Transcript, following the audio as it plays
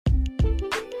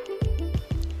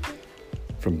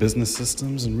From business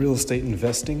systems and real estate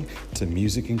investing to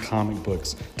music and comic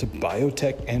books to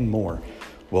biotech and more.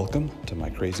 Welcome to my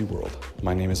crazy world.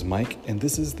 My name is Mike, and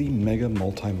this is the Mega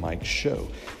Multi-Mike Show,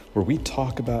 where we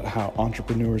talk about how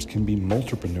entrepreneurs can be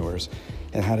multipreneurs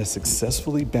and how to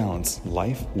successfully balance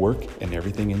life, work, and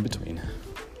everything in between.